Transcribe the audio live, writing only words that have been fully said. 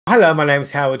Hello, my name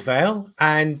is Howard Vale,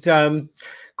 and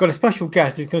got a special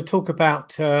guest who's going to talk about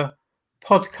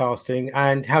podcasting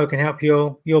and how it can help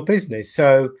your business.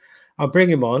 So I'll bring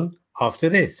him on after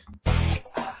this.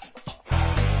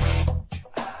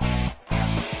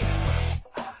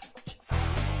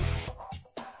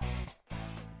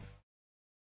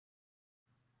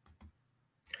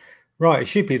 Right, it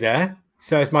should be there.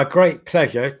 So it's my great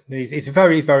pleasure. It's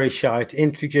very, very shy to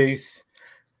introduce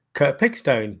Kirk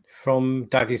Pigstone from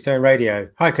Dougie Stone Radio.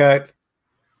 Hi, Kirk.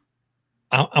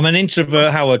 I'm an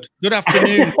introvert, Howard. Good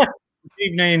afternoon, good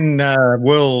evening,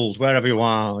 world, wherever you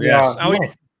are. Yes.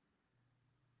 Yes.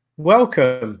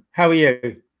 Welcome. How are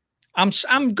you?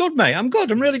 I'm good, mate. I'm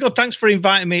good. I'm really good. Thanks for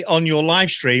inviting me on your live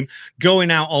stream, going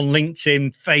out on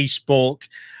LinkedIn, Facebook,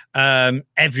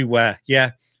 everywhere.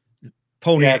 Yeah.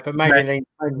 Pony. Yeah, but mainly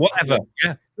whatever.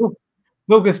 Yeah.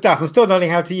 All good stuff. I'm still learning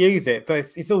how to use it, but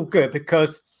it's all good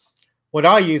because what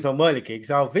I use on Whirly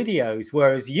Gigs are videos,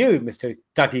 whereas you, Mr.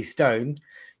 Dougie Stone,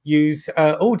 use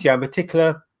audio, in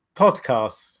particular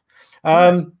podcasts.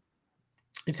 So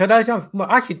those are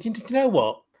actually. Do you know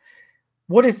what?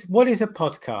 What is a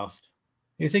podcast?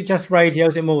 Is it just radio?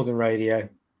 Is it more than radio?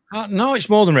 No, it's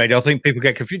more than radio. I think people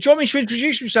get confused. Do you want me to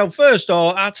introduce myself first,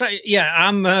 or I'll tell you? Yeah,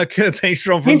 I'm Kirk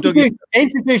Pigstone from Dougie.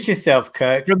 Introduce yourself,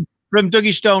 Kirk. From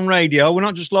Dougie Stone Radio. We're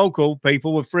not just local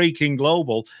people; we're freaking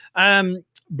global.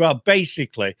 Well,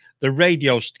 basically, the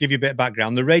radio, to give you a bit of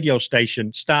background, the radio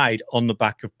station started on the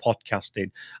back of podcasting.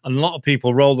 And a lot of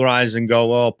people roll their eyes and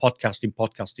go, oh,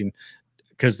 podcasting,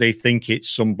 because they think it's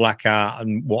some black art.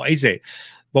 And what is it?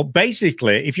 But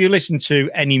basically, if you listen to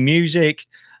any music,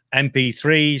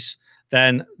 MP3s,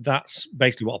 then that's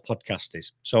basically what a podcast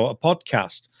is. So a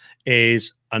podcast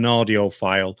is an audio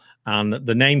file, and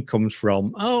the name comes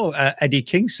from Eddie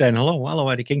King saying hello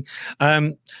Eddie King.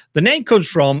 The name comes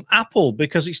from Apple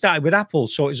because it started with Apple,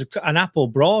 so it's an Apple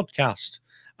broadcast,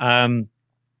 and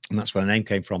that's where the name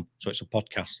came from. So it's a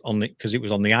podcast because it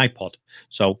was on the iPod,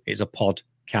 so it's a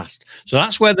podcast. So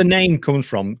that's where the name comes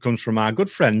from our good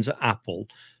friends at Apple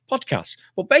Podcasts.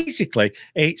 But basically,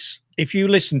 it's if you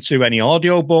listen to any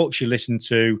audio books, you listen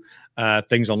to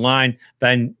things online,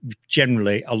 then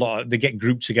generally they get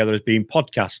grouped together as being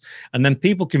podcasts. And then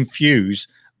people confuse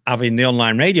having the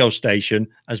online radio station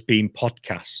as being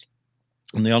podcasts.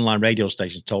 And the online radio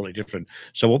station is totally different.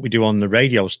 So what we do on the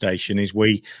radio station is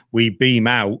we beam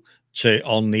out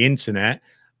on the internet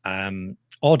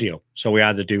audio. So we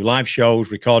either do live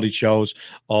shows, recorded shows,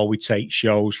 or we take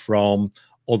shows from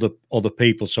other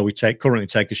people. So we currently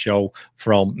take a show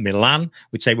from Milan,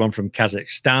 we take one from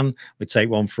Kazakhstan, we take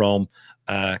one from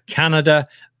Canada,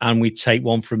 and we take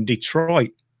one from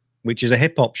Detroit, which is a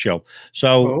hip-hop show.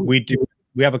 So we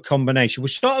have a combination. We're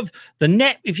sort of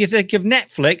if you think of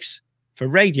Netflix for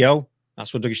radio,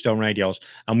 that's what Dougie Stone Radio is,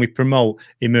 and we promote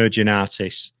emerging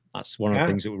artists. That's one of the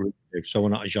things that we really do. So we're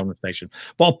not a genre station.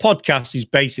 But a podcast is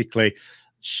basically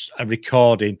a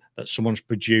recording that someone's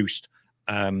produced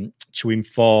to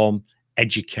inform,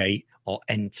 educate, or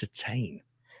entertain.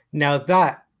 Now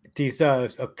that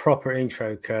deserves a proper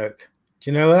intro, Kirk.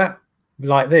 Do you know that?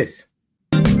 Like this.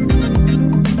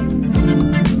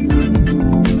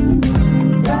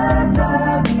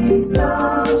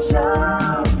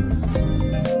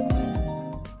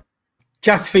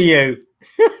 Just for you.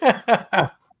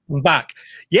 I'm back.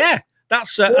 Yeah,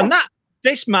 that's and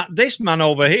this man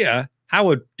over here,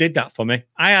 Howard, did that for me.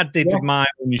 I did my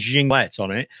own jinglette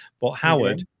on it, but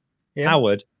Howard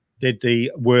did the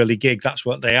Whirly Gig. That's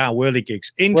what they are, Whirly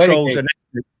Gigs. Intros and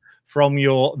from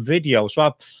your video.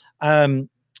 So I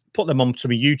put them onto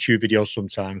my YouTube videos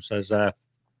sometimes as an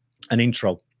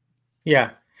intro. Yeah.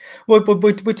 Well,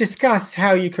 we discussed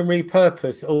how you can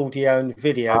repurpose audio and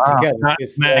video together.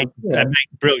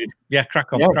 Brilliant. Yeah,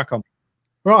 crack on.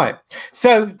 Right.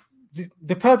 So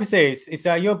the purpose is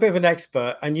that you're a bit of an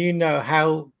expert and you know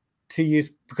how to use,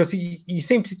 because you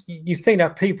think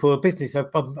that people, business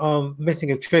are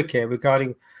missing a trick here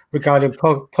regarding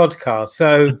podcasts.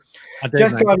 So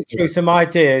just going through some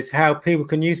ideas how people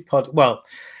can use well,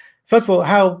 first of all,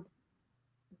 how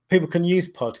people can use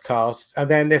podcasts, and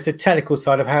then there's a technical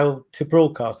side of how to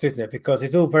broadcast, isn't it? Because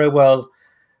it's all very well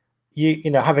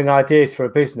you know having ideas for a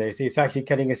business, it's actually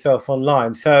getting yourself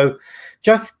online. So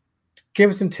just give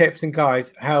us some tips and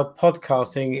guides how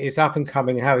podcasting is up and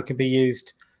coming and how it can be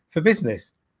used for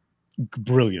business.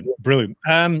 Brilliant.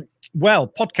 Well,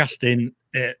 podcasting,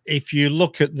 if you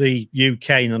look at the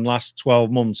UK in the last 12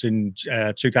 months in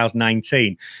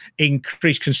 2019,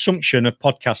 increased consumption of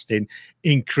podcasting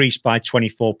increased by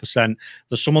 24%.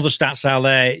 There's some other stats out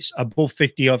there. It's above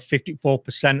 50 or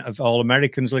 54% of all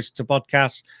Americans listen to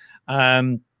podcasts.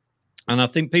 And I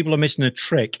think people are missing a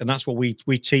trick, and that's what we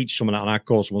teach some of that on our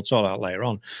course, and we'll talk about later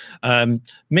on.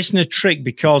 Missing a trick,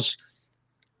 because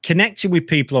connecting with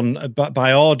people on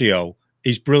by audio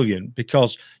is brilliant,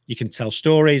 because you can tell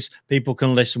stories. People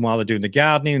can listen while they're doing the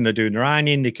gardening, they're doing their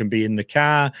ironing, they can be in the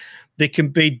car, they can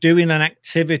be doing an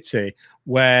activity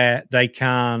where they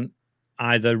can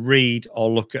either read or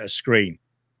look at a screen.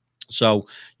 So,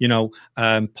 you know,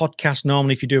 podcast,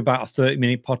 normally if you do about a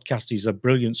 30-minute podcast, is a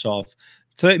brilliant sort of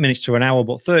 30 minutes to an hour,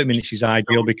 but 30 minutes is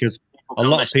ideal, because a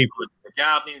lot of people,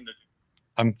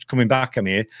 I'm coming back, I'm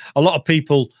here, a lot of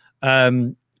people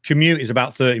commute is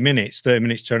about 30 minutes to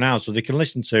an hour, so they can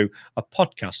listen to a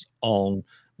podcast on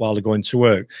while they're going to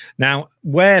work. Now,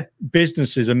 where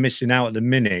businesses are missing out at the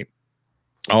minute,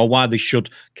 or why they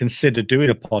should consider doing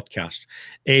a podcast,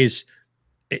 is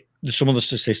some of the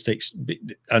statistics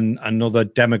and other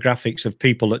demographics of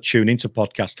people that tune into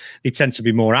podcasts. They tend to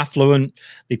be more affluent.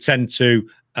 They tend to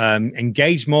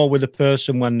engage more with a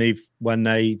person when they've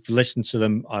listened to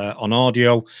them on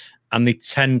audio, and they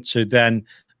tend to then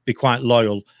be quite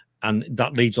loyal, and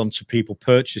that leads on to people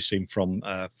purchasing from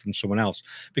someone else.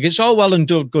 Because it's all well and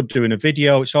good doing a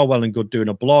video, it's all well and good doing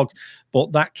a blog,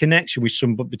 but that connection with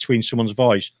between someone's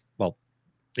voice, well,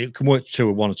 it can work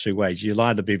one or two ways. You'll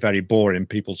either be very boring,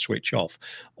 people switch off,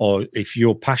 or if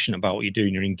you're passionate about what you're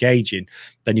doing, you're engaging,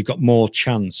 then you've got more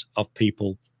chance of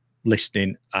people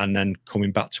listening and then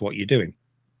coming back to what you're doing.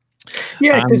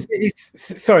 Yeah, because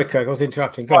sorry, Kirk, I was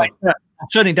interrupting. Go on. I'm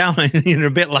turning down. You're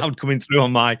a bit loud coming through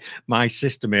on my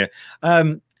system here.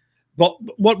 But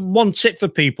what one tip for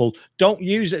people: don't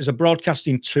use it as a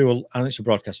broadcasting tool, and it's a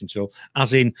broadcasting tool,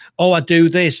 as in, oh, I do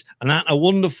this and that are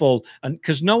wonderful, and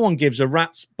because no one gives a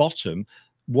rat's bottom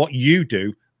what you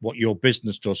do, what your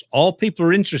business does. All people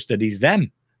are interested is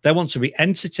them. They want to be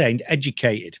entertained,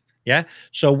 educated. Yeah.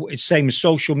 So it's same as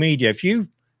social media. If you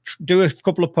do a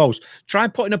couple of posts, try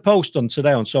putting a post on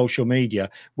today on social media,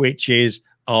 which is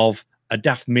of a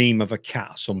daft meme of a cat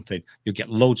or something, you'll get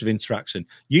loads of interaction.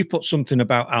 You put something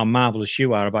about how marvelous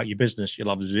you are about your business, you'll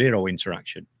have zero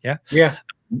interaction. Yeah. Yeah.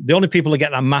 The only people that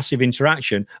get that massive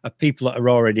interaction are people that are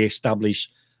already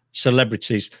established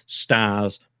celebrities,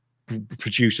 stars,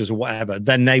 producers, or whatever.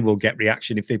 Then they will get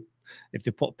reaction. If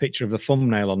they put a picture of the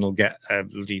thumbnail on, they'll get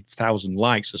 1,000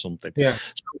 likes or something. Yeah.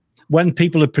 So when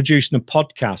people are producing a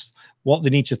podcast, what they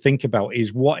need to think about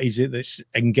is what is it that's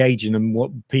engaging and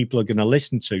what people are going to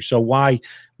listen to. So why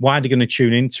are they going to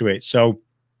tune into it? So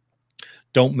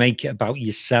don't make it about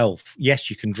yourself. Yes,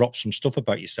 you can drop some stuff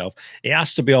about yourself. It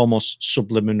has to be almost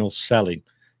subliminal selling,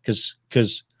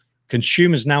 because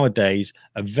consumers nowadays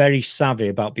are very savvy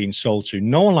about being sold to.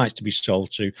 No one likes to be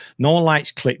sold to. No one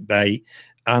likes clickbait.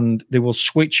 And they will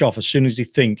switch off as soon as they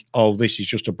think, oh, this is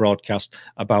just a broadcast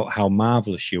about how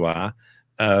marvelous you are.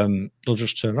 They'll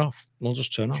just turn off. They'll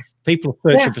just turn off. People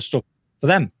are searching for stuff for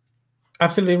them.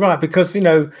 Absolutely right, because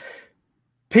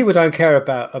people don't care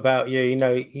about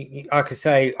you. I could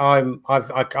say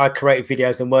I create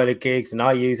videos and whirler gigs, and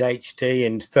I use HT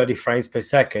and 30 frames per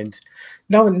second.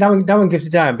 No one gives a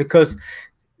damn, because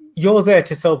you're there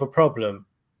to solve a problem,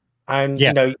 and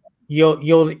you're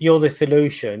the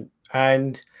solution.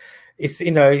 And it's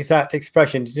it's that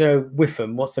expression, with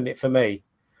them, what's in it for me?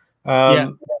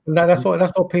 That's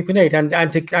what people need,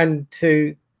 and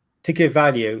to give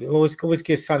value, always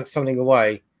give something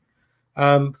away,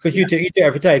 because you do it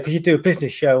every day, because you do a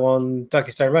business show on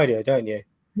Dagestan Radio, don't you?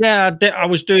 Yeah, I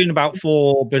was doing about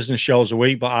 4 business shows a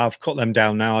week, but I've cut them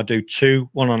down now. I do 2,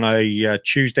 one on a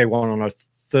Tuesday, one on a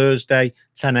Thursday,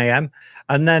 10 a.m.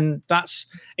 And then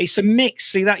it's a mix.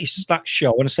 See, that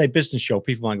show, when I say business show,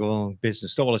 people might go, oh,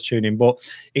 business, don't want to tune in, but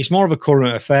it's more of a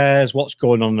current affairs, what's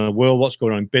going on in the world, what's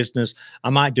going on in business. I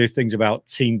might do things about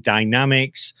team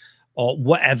dynamics or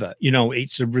whatever,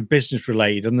 it's a business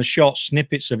related, and the short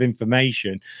snippets of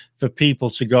information for people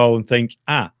to go and think,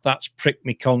 that's pricked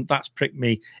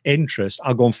me interest.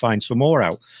 I'll go and find some more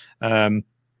out.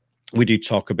 We do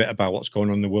talk a bit about what's going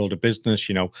on in the world of business,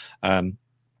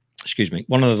 excuse me.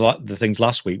 One of the things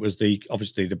last week was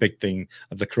obviously the big thing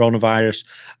of the coronavirus,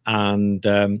 and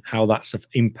how that's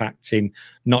impacting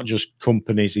not just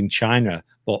companies in China,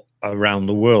 but around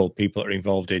the world. People that are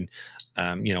involved in,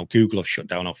 Google have shut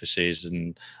down offices,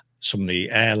 and some of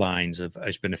the airlines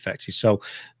has been affected. So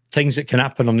things that can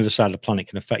happen on the other side of the planet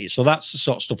can affect you. So that's the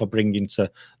sort of stuff I bring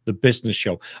into the business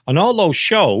show. And all those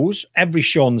shows, every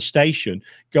show on the station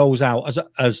goes out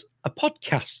as a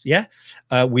podcast,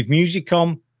 with music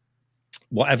on,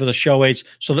 whatever the show is,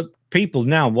 so that people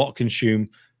now consume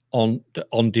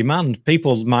on demand.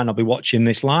 People might not be watching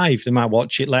this live. They might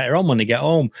watch it later on when they get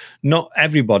home. Not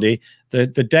everybody. The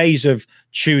days of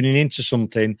tuning into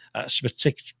something at a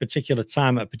particular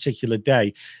time at a particular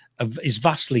day is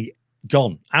vastly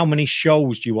gone. How many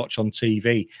shows do you watch on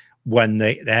TV when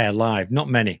they're live? Not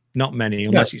many,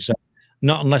 unless it's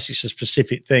a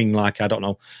specific thing, like, I don't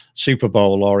know, Super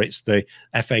Bowl, or it's the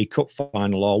FA Cup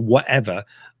final, or whatever,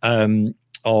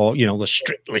 or, you know, the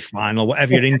Strictly final,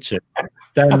 whatever you're into.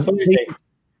 Then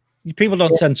people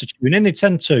don't tend to tune in. They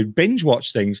tend to binge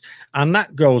watch things, and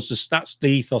that's the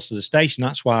ethos of the station.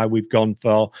 That's why we've gone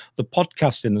for the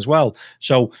podcasting as well.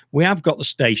 So we have got the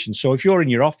station. So if you're in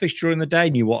your office during the day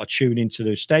and you want to tune into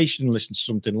the station and listen to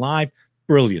something live,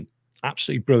 brilliant,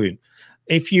 absolutely brilliant.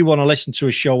 If you want to listen to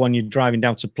a show when you're driving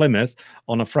down to Plymouth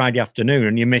on a Friday afternoon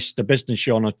and you missed the business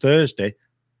show on a Thursday,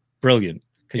 brilliant,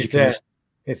 because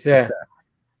it's there.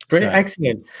 Brilliant,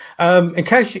 excellent. In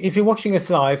case if you're watching us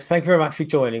live, thank you very much for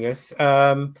joining us.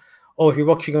 Or if you're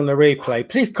watching on the replay,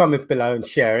 please comment below and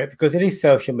share it, because it is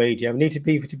social media. We need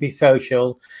people to be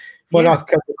social. If you want to ask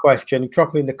a couple of questions,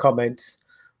 drop them in the comments,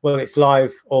 whether it's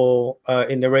live or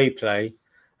in the replay.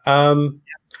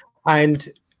 And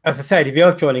as I said, if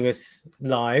you're joining us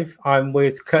live, I'm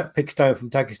with Kurt Pigstone from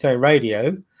Dagestone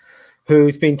Radio,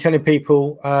 who's been telling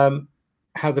people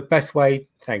how the best way.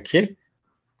 Thank you.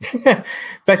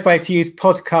 Best way to use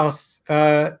podcasts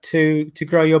to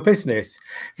grow your business.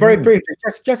 Very briefly,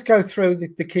 just go through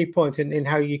the key points in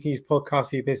how you can use podcasts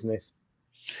for your business.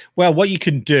 Well, what you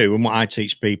can do, and what I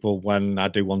teach people when I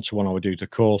do one-to-one or I do the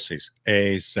courses,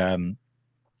 is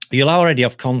you'll already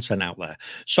have content out there.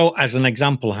 So as an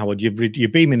example, Howard, you're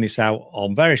beaming this out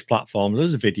on various platforms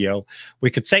as a video.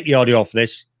 We could take the audio off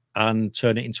this and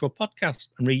turn it into a podcast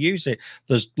and reuse it.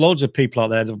 There's loads of people out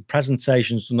there that have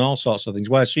presentations and all sorts of things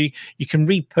where you can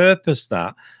repurpose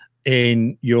that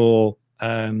in your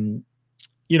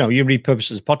you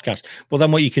repurpose it as a podcast. Well,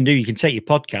 then what you can do, you can take your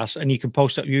podcast and you can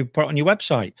put it on your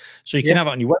website. So you can have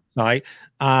it on your website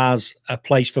as a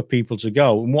place for people to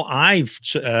go. And what I've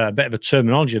a bit of a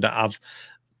terminology that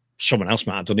someone else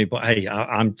might have done it, but hey,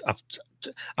 I've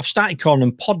started calling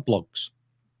them pod blogs.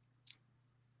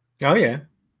 Oh yeah.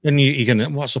 And you're going to,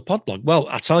 what's a pod blog? Well,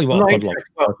 I'll tell you what a pod blog is.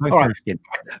 Well, all right.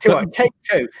 Take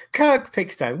two. Kirk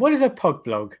Pigstone, what is a pod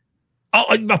blog? Oh,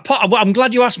 I'm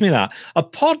glad you asked me that. A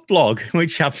pod blog,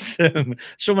 which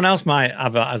someone else might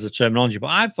have as a terminology, but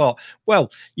I thought,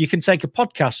 well, you can take a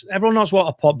podcast. Everyone knows what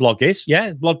a pod blog is.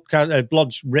 Yeah,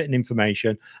 blog's written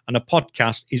information, and a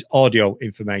podcast is audio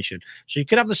information. So you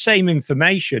could have the same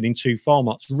information in two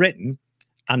formats, written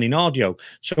and in audio.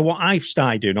 So what we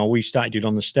started doing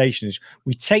on the station is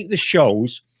we take the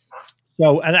shows.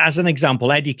 So as an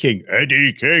example, Eddie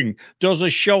King does a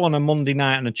show on a Monday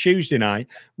night and a Tuesday night,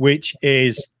 which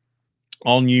is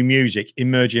on new music,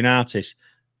 emerging artists.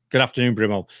 Good afternoon,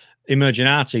 Brimo. Emerging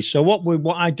artists. So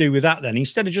what I do with that then,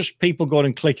 instead of just people going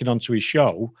and clicking onto his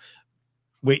show,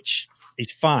 which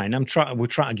is fine, we're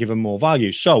trying to give them more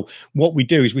value. So what we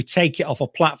do is we take it off a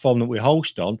platform that we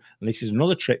host on, and this is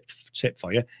another tip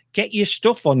for you. Get your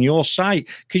stuff on your site,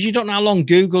 because you don't know how long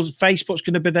Facebook's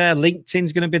going to be there,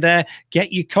 LinkedIn's going to be there.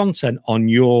 Get your content on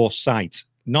your site,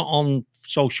 not on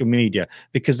social media,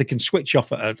 because they can switch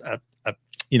off at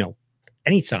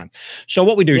anytime. So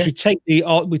what we do is we take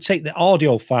the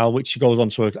audio file, which goes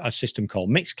onto a system called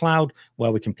Mixcloud,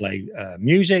 where we can play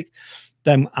music.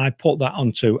 Then I put that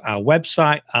onto our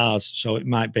website so it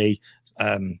might be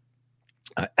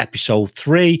episode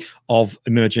 3 of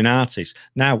Emerging Artists.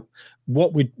 Now,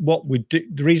 what we do,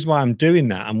 the reason why I'm doing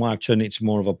that and why I've turned it into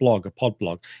more of a blog, a pod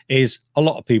blog, is a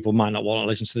lot of people might not want to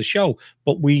listen to the show,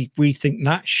 but we think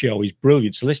that show is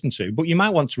brilliant to listen to. But you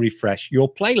might want to refresh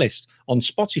your playlist on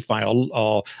Spotify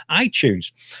or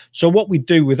iTunes. So what we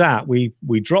do with that, we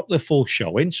drop the full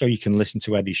show in, so you can listen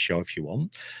to Eddie's show if you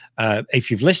want. If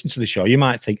you've listened to the show, you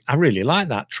might think, I really like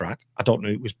that track. I don't know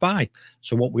who it was by.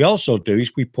 So what we also do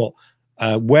is we put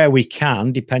where we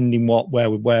can, depending where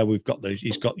we've got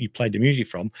you played the music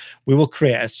from, we will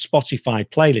create a Spotify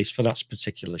playlist for that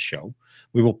particular show.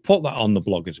 We will put that on the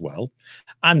blog as well,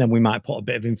 and then we might put a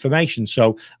bit of information.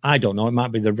 So I don't know, it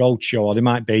might be the road show, or there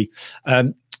might be.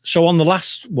 So on the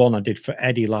last one I did for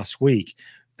Eddie last week,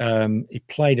 he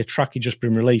played a track he'd just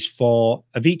been released for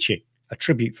Avicii, a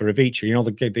tribute for Avicii. You know,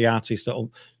 the artist that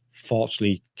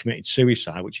unfortunately committed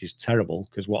suicide, which is terrible,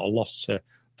 because what a loss to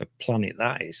the planet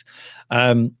that is.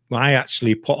 I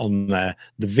actually put on there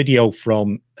the video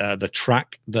from the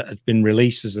track that had been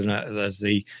released as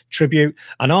the tribute,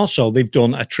 and also they've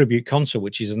done a tribute concert,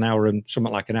 which is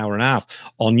something like an hour and a half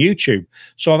on YouTube.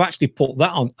 So I've actually put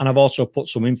that on, and I've also put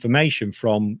some information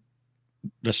from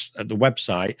the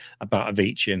website about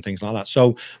Avicii and things like that.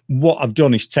 So what I've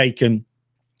done is taken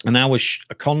an hour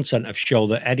a content of show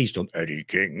that Eddie's done, Eddie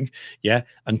King, yeah,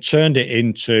 and turned it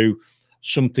into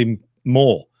something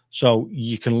more. So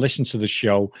you can listen to the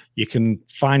show, you can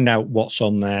find out what's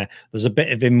on there. There's a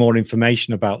bit of more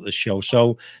information about the show.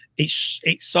 So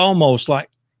it's almost like,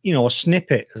 you know, a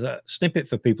snippet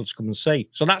for people to come and see.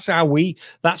 So that's how we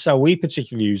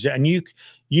particularly use it. And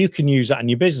you can use that in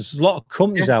your business. There's a lot of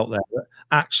companies out there that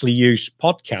actually use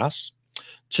podcasts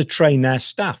to train their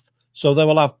staff. So they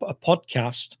will have a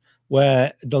podcast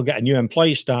where they'll get a new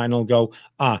employee starting and they'll go,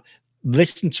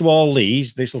 listen to all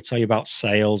these. This will tell you about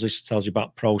sales. This tells you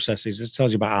about processes. This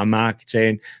tells you about our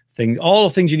marketing thing. All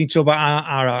the things you need to know about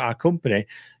our company.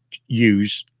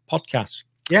 Use podcasts.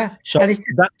 Yeah. So you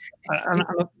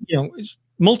know, it's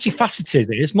multifaceted.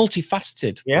 It is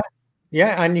multifaceted. Yeah.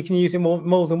 Yeah, and you can use it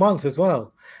more than once as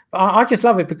well. But I just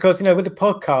love it because, you know, with the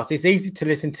podcast, it's easy to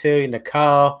listen to in the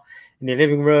car, in the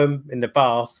living room, in the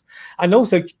bath, and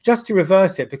also just to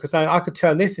reverse it, because I could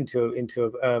turn this into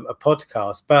a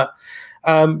podcast, but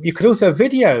you could also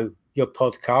video your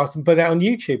podcast and put that on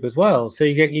YouTube as well, so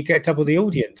you get double the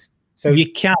audience. So you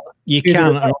can,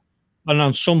 and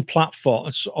on some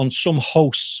platforms, on some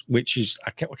hosts, which is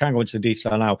I can't go into the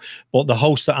detail now, but the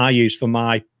host that I use for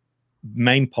my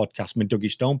main podcast, my Dougie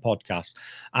Stone podcast,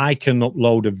 I can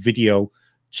upload a video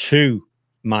to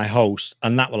my host,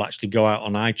 and that will actually go out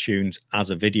on iTunes as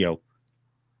a video.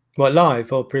 What,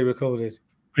 live or pre-recorded?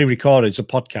 Pre-recorded. It's a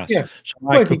podcast. Yeah. So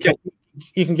well,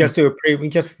 you can just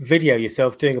just video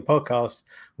yourself doing a podcast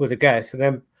with a guest and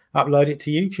then upload it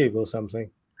to YouTube or something.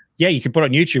 Yeah, you can put it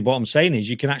on YouTube. What I'm saying is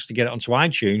you can actually get it onto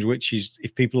iTunes, which is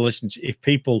if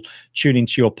people tune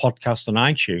into your podcast on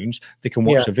iTunes, they can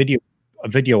watch a video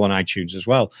on iTunes as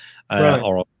well, right.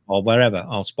 or wherever,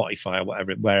 or Spotify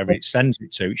or wherever it sends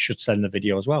it to, it should send the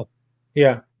video as well.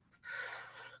 Yeah.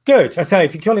 Good. I say,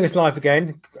 if you're joining us live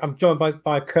again, I'm joined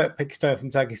by Kurt Pickstone from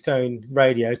Dougie Stone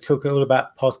Radio, talking all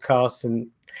about podcasts and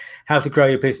how to grow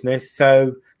your business.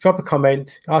 So drop a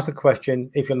comment, ask a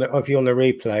question if you're on the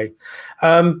replay.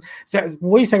 So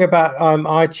what are you saying about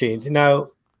iTunes? Now,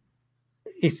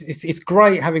 it's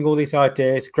great having all these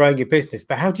ideas, growing your business,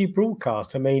 but how do you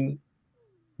broadcast? I mean,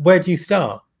 where do you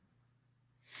start?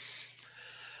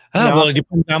 Well, it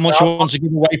depends how much you want to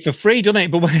give away for free, doesn't it?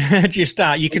 But where do you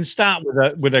start? You can start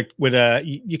with a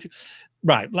you can,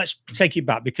 right. Let's take it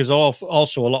back, because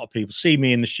also a lot of people see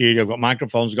me in the studio. I've got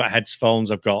microphones, I've got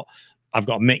headphones, I've got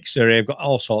a mixer, I've got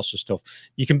all sorts of stuff.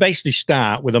 You can basically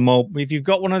start with if you've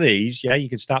got one of these, you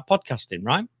can start podcasting,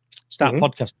 right? Start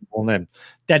podcasting on them,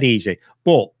 dead easy.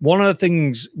 But one of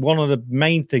the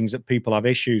main things that people have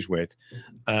issues with,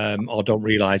 or don't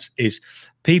realize, is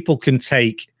people can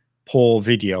take poor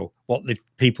video. What the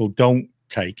people don't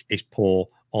take is poor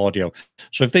audio.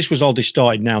 So if this was all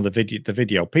distorted now, the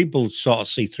video, people sort of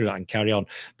see through that and carry on.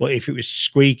 But if it was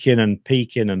squeaking and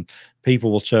peaking, and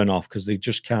people will turn off because they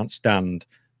just can't stand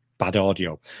bad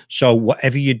audio. So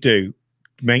whatever you do,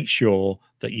 make sure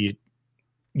that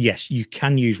yes, you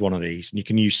can use one of these, and you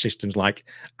can use systems like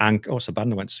Anchor. It's a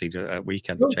band I went to see the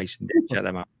weekend, Chasing. Check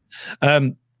them out.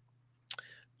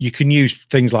 You can use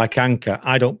things like Anchor.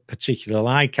 I don't particularly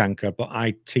like Anchor, but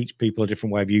I teach people a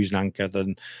different way of using Anchor.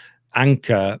 Than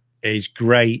Anchor is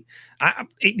great.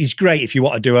 It is great if you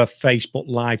want to do a Facebook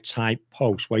Live type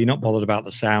post where you're not bothered about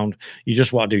the sound. You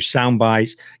just want to do sound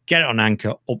bites, get it on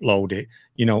Anchor, upload it,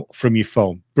 from your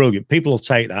phone. Brilliant. People will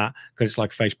take that because it's like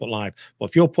Facebook Live.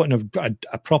 But if you're putting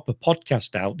a proper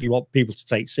podcast out, you want people to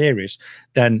take serious,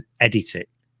 then edit it,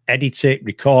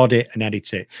 record it, and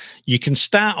edit it. You can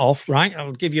start off, right?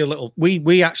 I'll give you a little,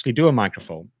 we actually do a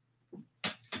microphone.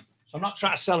 So I'm not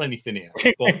trying to sell anything here,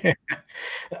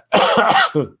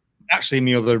 but actually in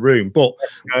the other room. But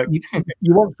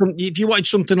if you wanted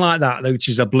something like that, which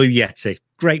is a Blue Yeti,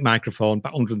 great microphone,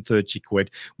 about 130 quid.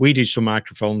 We do some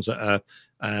microphones that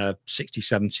are 60,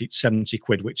 70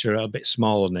 quid, which are a bit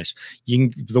smaller than this.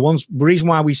 The reason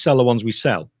why we sell the ones we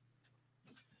sell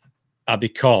are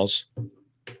because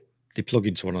they plug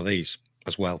into one of these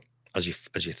as well as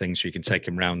your thing, so you can take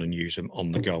them around and use them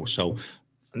on the go. So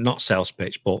not sales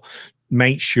pitch, but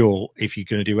make sure if you're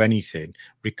going to do anything,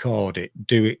 record it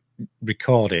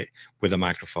with a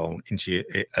microphone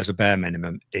as a bare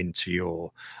minimum into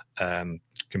your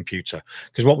computer.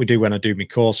 Because what we do when I do my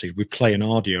courses, we play an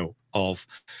audio of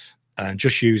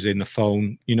just using the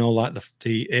phone, like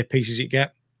the earpieces you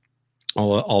get,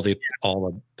 or the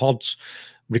pods.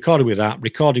 Recorded with that,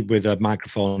 recorded with a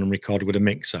microphone, and recorded with a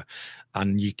mixer,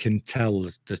 and you can tell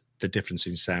the difference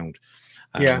in sound.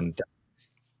 And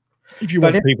if you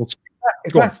want people to,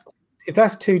 if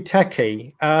that's too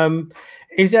techy,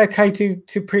 is it okay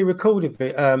to pre-record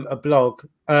a blog,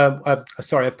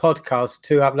 sorry, a podcast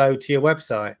to upload to your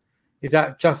website? Is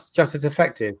that just as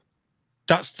effective?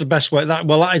 That's the best way.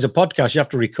 That is a podcast. You have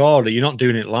to record it. You're not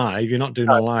doing it live. You're not doing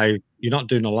a live. You're not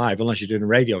doing a live unless you're doing a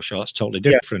radio show. That's totally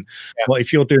different. Yeah. But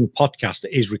if you're doing a podcast,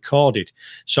 it is recorded.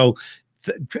 So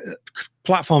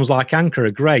platforms like Anchor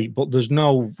are great, but there's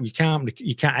no you can't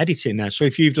edit in there. So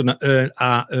if you've done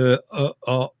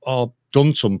or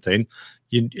done something,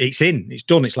 it's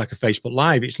done. It's like a Facebook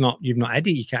Live. It's not. You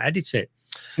can't edit it.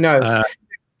 No.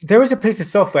 There is a piece of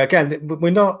software, again, we're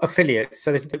not affiliates,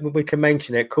 so we can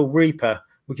mention it, called Reaper,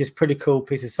 which is a pretty cool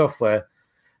piece of software.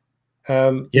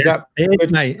 Is that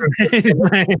mate.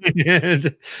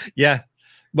 Yeah.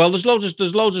 Well, there's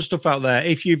loads of stuff out there.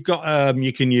 If you've got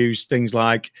you can use things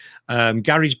like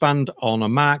GarageBand on a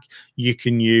Mac. You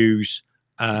can use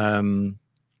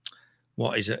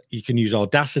what is it? You can use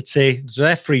Audacity.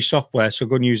 They're free software, so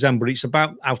go and use them. But it's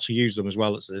about how to use them as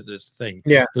well as the thing.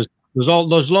 Yeah. There's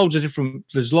loads of different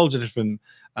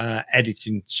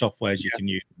editing softwares you can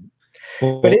use,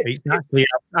 but it's actually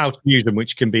how to use them,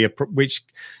 which can be which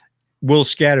will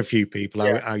scare a few people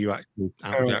how you actually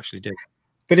do.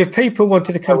 But if people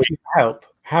wanted to come to you for help,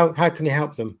 how can you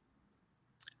help them?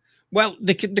 Well,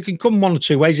 they can come one or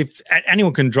two ways. If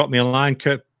anyone can drop me a line,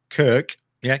 Kirk, Kirk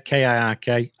at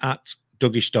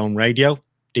Dougie Stone Radio.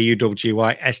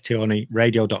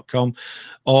 DUWYSTONE-radio.com,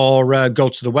 or go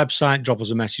to the website, drop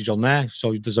us a message on there.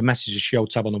 So there's a message show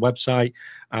tab on the website,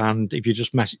 and if you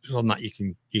just message on that, you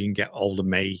can get hold of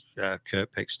me,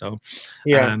 Kurt Pickstone.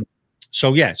 Yeah. So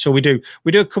we do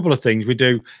a couple of things. We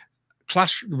do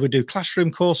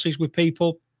classroom courses with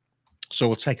people. So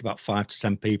we'll take about 5 to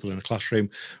 10 people in a classroom.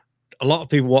 A lot of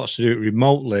people want to do it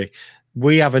remotely.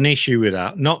 We have an issue with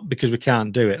that, not because we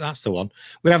can't do it. That's the one.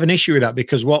 We have an issue with that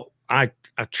because I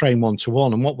train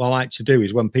one-to-one, and what we like to do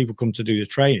is when people come to do the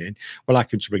training, we like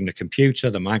them to bring the computer,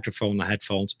 the microphone, the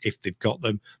headphones, if they've got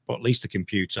them, but at least the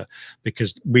computer,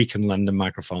 because we can lend them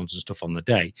microphones and stuff on the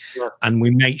day. Yeah. And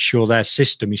we make sure their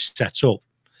system is set up.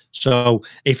 So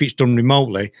if it's done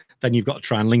remotely, then you've got to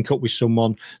try and link up with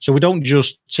someone. So we don't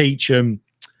just teach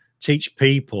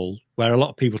people, where a lot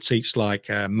of people teach like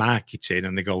marketing,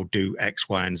 and they go do X,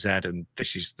 Y, and Z, and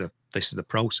this is the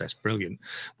process. Brilliant.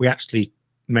 We actually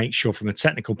make sure from a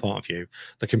technical point of view,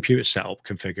 the computer setup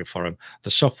configured for them,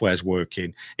 the software's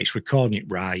working, it's recording it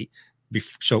right,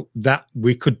 so that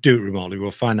we could do it remotely.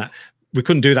 We'll find that we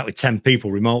couldn't do that with 10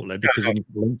 people remotely because you need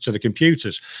to link to the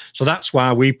computers. So that's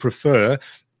why we prefer,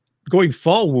 going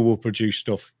forward, we will produce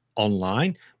stuff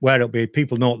online where it'll be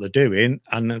people know what they're doing,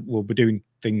 and we'll be doing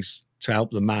things to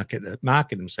help them market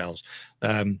themselves.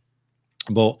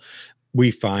 But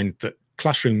we find that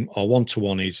classroom or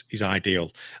one-to-one is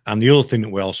ideal. And the other thing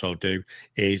that we also do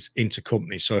is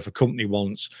intercompany. So if a company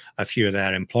wants a few of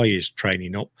their employees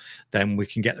training up, then we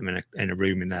can get them in a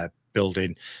room in their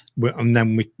building. And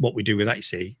then what we do with that, you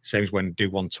see, same as when we do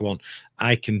one-to-one,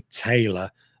 I can tailor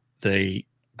the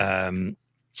training.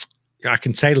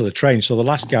 So the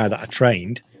last guy that I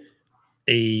trained,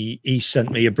 he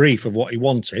sent me a brief of what he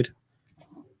wanted.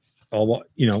 Or what,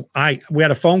 we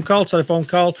had a phone call,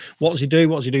 what does he do?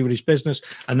 What does he do with his business?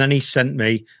 And then he sent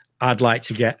me, I'd like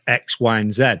to get X, Y,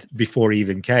 and Z before he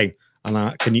even came. And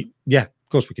of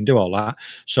course we can do all that.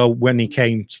 So when he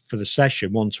came for the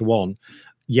session one-to-one,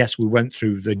 yes, we went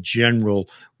through the general,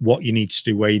 what you need to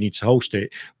do, where you need to host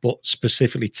it, but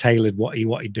specifically tailored what he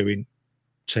doing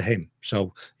to him.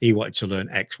 So he wanted to learn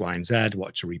X, Y, and Z,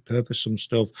 wanted to repurpose some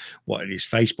stuff, what his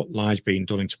Facebook lives being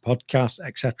done into podcasts,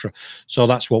 etc. So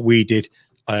that's what we did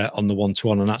on the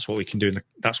one-to-one, and that's what we can do.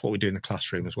 That's what we do in the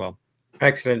classroom as well.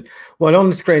 Excellent. Well, on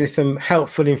the screen is some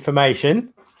helpful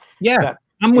information. Yeah.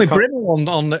 And we're brilliant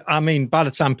on the, I mean, by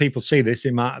the time people see this,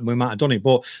 we might have done it.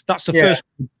 But that's the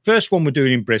first one we're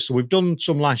doing in Bristol. We've done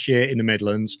some last year in the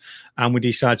Midlands, and we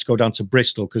decided to go down to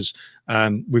Bristol because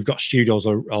we've got studios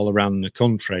all around the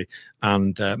country.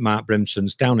 And Mark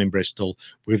Brimson's down in Bristol.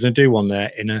 We're going to do one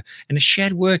there in a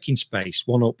shared working space.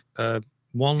 One up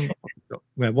networking,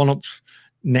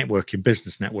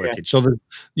 business networking. Yeah. So where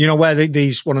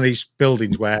one of these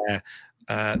buildings where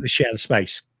they share the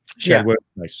space. Shared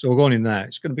workplace. So we're going in there.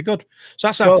 It's going to be good. So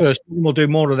that's our first one. We'll do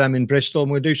more of them in Bristol, and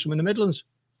we'll do some in the Midlands.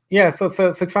 Yeah, for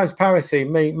transparency,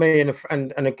 me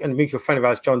and a mutual friend of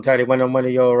ours, John Daly, went on one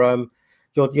of your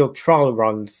trial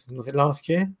runs. Was it last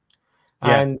year?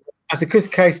 Yeah. And as a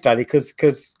good case study,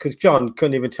 because John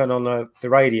couldn't even turn on the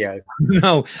radio.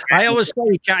 No, I always say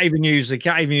you can't even use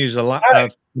a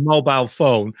mobile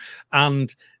phone,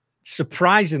 and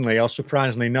surprisingly or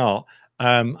surprisingly not,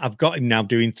 I've got him now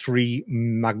doing 3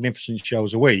 magnificent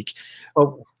shows a week.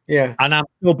 Oh, Yeah. And I'm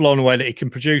still blown away that he can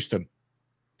produce them.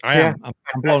 I am. I'm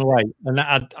blown away. And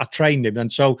I trained him.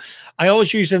 And so I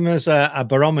always use him as a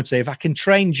barometer. If I can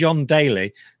train John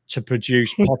Daly to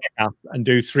produce podcasts and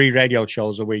do 3 radio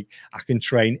shows a week, I can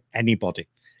train anybody.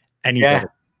 Yeah.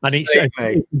 And it's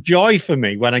a joy for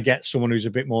me when I get someone who's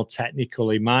a bit more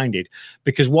technically minded,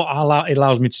 because what it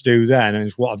allows me to do then, and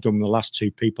it's what I've done with the last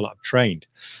 2 people I've trained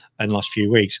in the last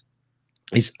few weeks,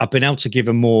 is I've been able to give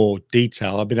them more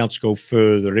detail. I've been able to go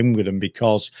further in with them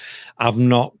because I've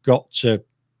not got to.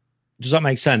 Does that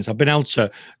make sense? I've been able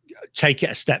to take it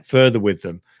a step further with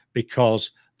them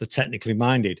because they're technically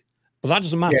minded. But that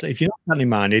doesn't matter. If you're not technically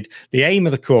minded, the aim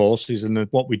of the course is, and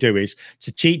what we do is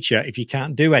to teach you, if you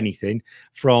can't do anything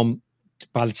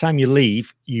by the time you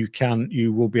leave, you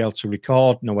will be able to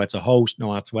record, know where to host,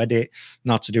 know how to edit,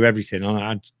 know how to do everything. And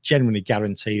I genuinely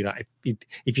guarantee that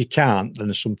if you can't, then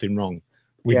there's something wrong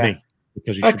with me.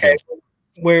 Because you should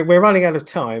we're running out of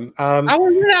time. Are we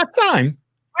running out of time?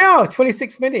 We are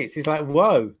 26 minutes. It's like,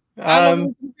 whoa. How long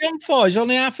have we been for? It's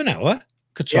only half an hour.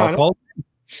 Could talk all.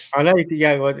 I know.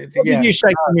 Yeah. What did you say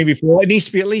to me before? It needs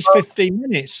to be at least 15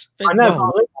 minutes. I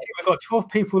know. We've got 12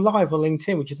 people live on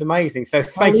LinkedIn, which is amazing. So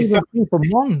thank you so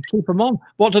much. Keep them on.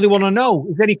 What do they want to know?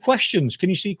 Is there any questions? Can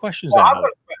you see questions? I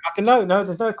don't know. No,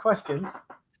 there's no questions.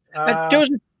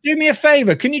 Do me a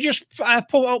favor. Can you just put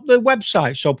up the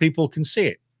website so people can see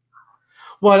it?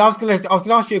 Well, I was going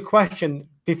to ask you a question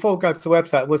before we go to the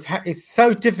website. It's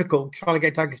so difficult trying to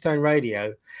get Dagestan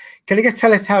Radio. Can you just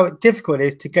tell us how difficult it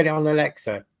is to get it on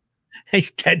Alexa?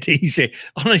 It's dead easy.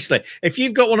 Honestly, if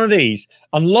you've got one of these,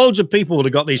 and loads of people would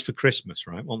have got these for Christmas,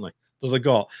 right? Won't they? So they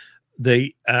got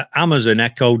the Amazon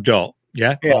Echo Dot,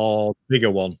 or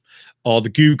bigger one, or the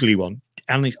googly one.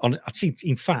 And I'd see,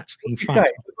 in fact, what do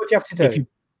you have to do?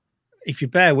 If you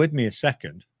bear with me a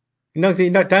second. No,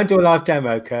 don't do a live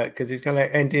demo, Kurt, because it's going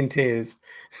to end in tears.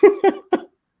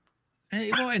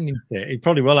 It won't end in tears. It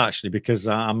probably will, actually, because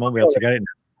I won't be able to get it now.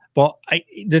 But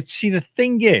the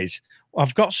thing is,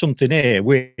 I've got something here,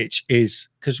 which is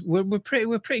because we're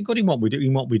pretty good in what we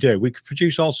do. We could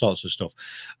produce all sorts of stuff.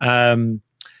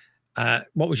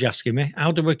 What was you asking me?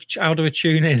 How do we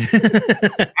tune in?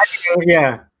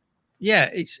 Yeah,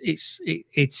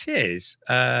 it is.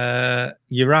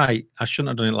 You're right. I shouldn't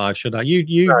have done it live, should I?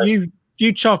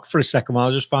 You talk for a second while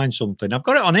I just find something. I've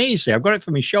got it on here. See, I've got it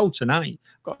for my show tonight.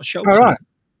 I've got a show tonight.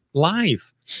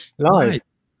 Live.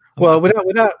 Well,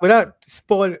 without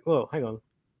spoiler. Well, hang on.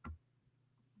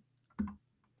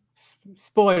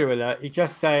 Spoiler alert! You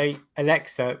just say,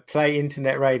 Alexa, play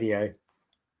internet radio.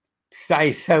 So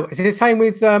is it the same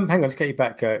with? Hang on, let's get you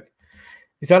back, Kirk.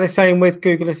 Is that the same with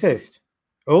Google Assist?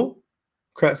 Oh,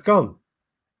 Kirk's gone.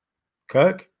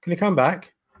 Kirk, can you come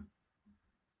back?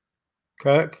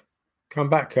 Kirk, come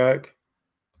back, Kirk.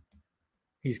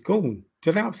 He's gone.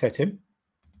 Did I upset him?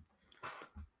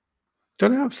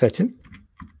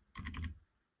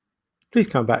 Please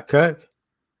come back, Kirk.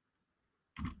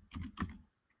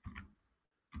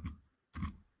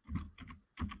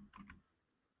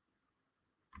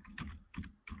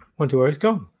 Wonder where he's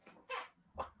gone.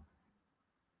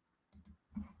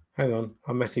 Hang on,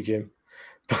 I'll message him.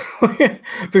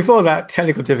 Before that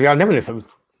technical difficulty, I never let someone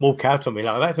walk out on me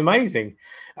like that. That's amazing.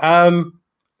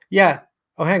 Yeah.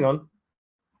 Oh, hang on.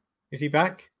 Is he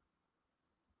back?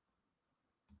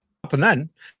 And then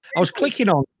I was clicking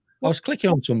on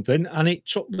something, and it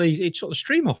took the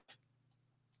stream off.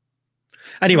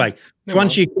 Anyway, to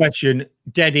answer your question,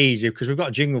 dead easy, because we've got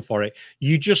a jingle for it.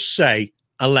 You just say,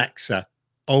 Alexa,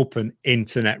 open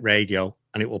internet radio,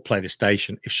 and it will play the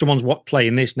station. If someone's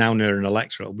playing this now near an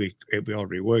Alexa, it'll be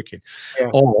already working. Yeah.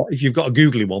 Or if you've got a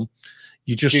googly one,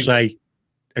 you just say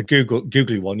a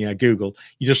googly one, Google.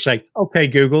 You just say, okay,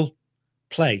 Google,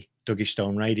 play Dougie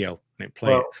Stone Radio, and it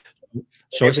plays.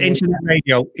 So it's internet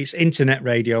radio. It's internet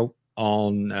radio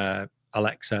on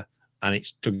Alexa, and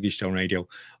it's Dougie Stone Radio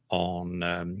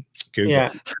on Google.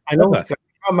 Yeah, and also,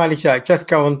 I'll manage that. Just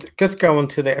go on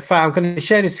to the. In fact, I'm going to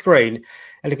share the screen,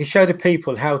 and I can show the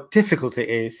people how difficult it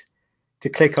is to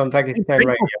click on Dougie Stone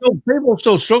Radio. People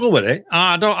still struggle with it.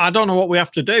 I don't know what we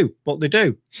have to do, but they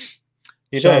do.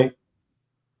 They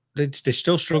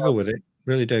still struggle with it,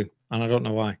 really do, and I don't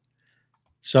know why.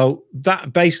 So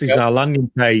that basically is our landing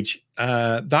page.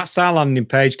 That's our landing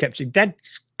page. Kept it dead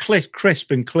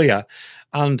crisp and clear,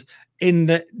 and in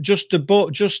the just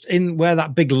in where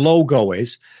that big logo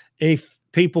is, if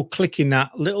people click in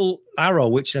that little arrow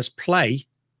which says play,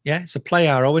 it's a play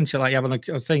arrow, isn't it? Like you have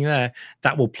a thing there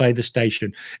that will play the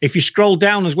station. If you scroll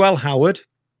down as well, Howard,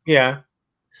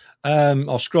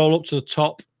 or scroll up to the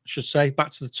top, I should say,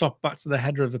 back to the top, back to the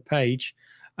header of the page.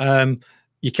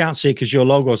 You can't see it because your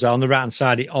logo's there. On the right hand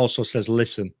side, it also says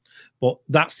listen. But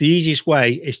that's the easiest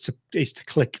way is to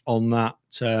click on that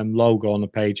logo on the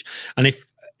page. And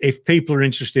if people are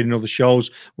interested in other shows,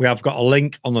 we have got a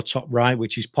link on the top right,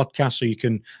 which is podcast, so you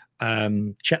can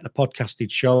check the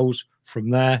podcasted shows from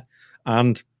there.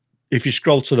 And if you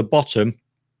scroll to the bottom,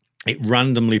 it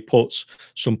randomly puts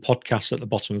some podcasts at the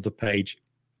bottom of the page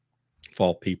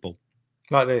for people.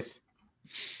 Like this.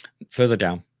 Further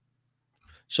down.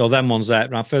 So them ones there,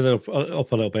 right, further up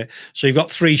a little bit. So you've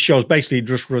got 3 shows, basically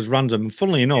just was random. And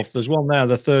funnily enough, there's one there,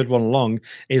 the third one along,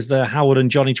 is the Howard and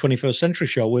Johnny 21st Century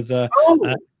Show with yes.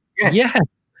 Yeah.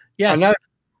 Yes. I know.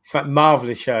 It's a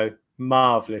marvelous show.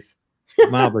 Marvelous.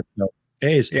 Marvelous show.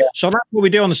 It is. Yeah. So that's what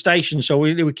we do on the station. So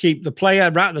we keep the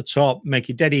player right at the top, make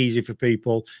it dead easy for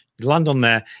people. You land on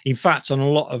there. In fact, on a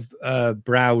lot of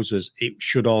browsers, it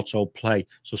should auto play.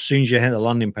 So as soon as you hit the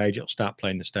landing page, it'll start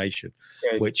playing the station,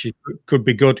 which could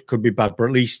be good, could be bad, but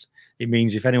at least it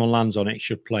means if anyone lands on it, it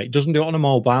should play. It doesn't do it on a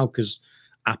mobile because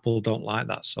Apple don't like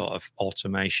that sort of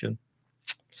automation.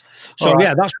 So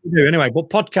yeah, that's what we do anyway. But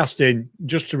podcasting,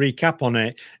 just to recap on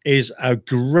it, is a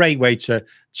great way to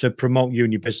promote you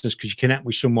and your business, because you connect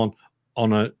with someone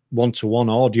on a one-to-one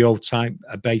audio type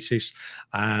basis.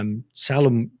 Sell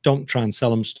them, don't try and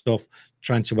sell them stuff,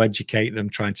 trying to educate them,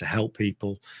 trying to help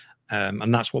people.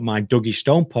 And that's what my Dougie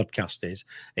Stone podcast is.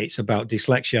 It's about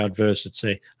dyslexia,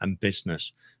 adversity, and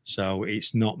business. So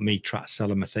it's not me trying to sell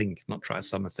them a thing, not trying to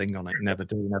sell them a thing on it. Never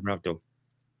do, never have done.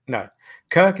 No.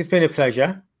 Kirk, it's been a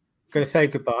pleasure. Going to say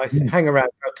goodbye. Hang around.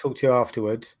 I'll talk to you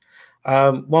afterwards.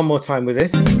 One more time with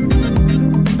this.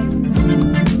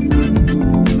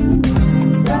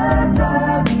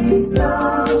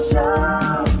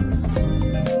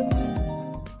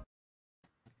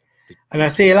 And I'll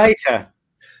see you later.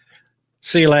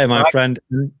 See you later, my friend.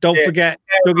 And don't forget,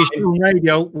 Dougie Stone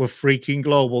Radio, we're freaking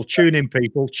global. Tune in,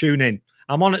 people. Tune in.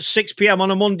 I'm on at 6 p.m.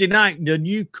 on a Monday night, the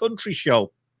new country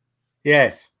show.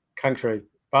 Yes, country.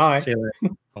 Bye. See you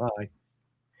later. Bye.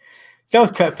 So that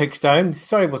was Kurt Pigstone.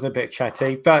 Sorry it wasn't a bit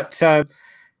chatty, but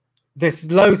there's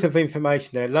loads of information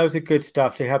there, loads of good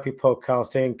stuff to help you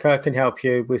podcasting. Kurt can help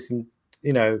you with some,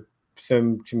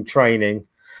 some training.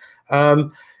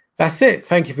 That's it.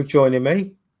 Thank you for joining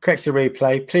me. Catch the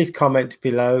replay. Please comment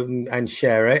below and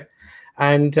share it.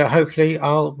 And hopefully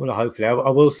I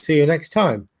will see you next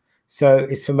time. So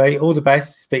it's for me. All the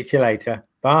best. Speak to you later.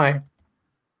 Bye.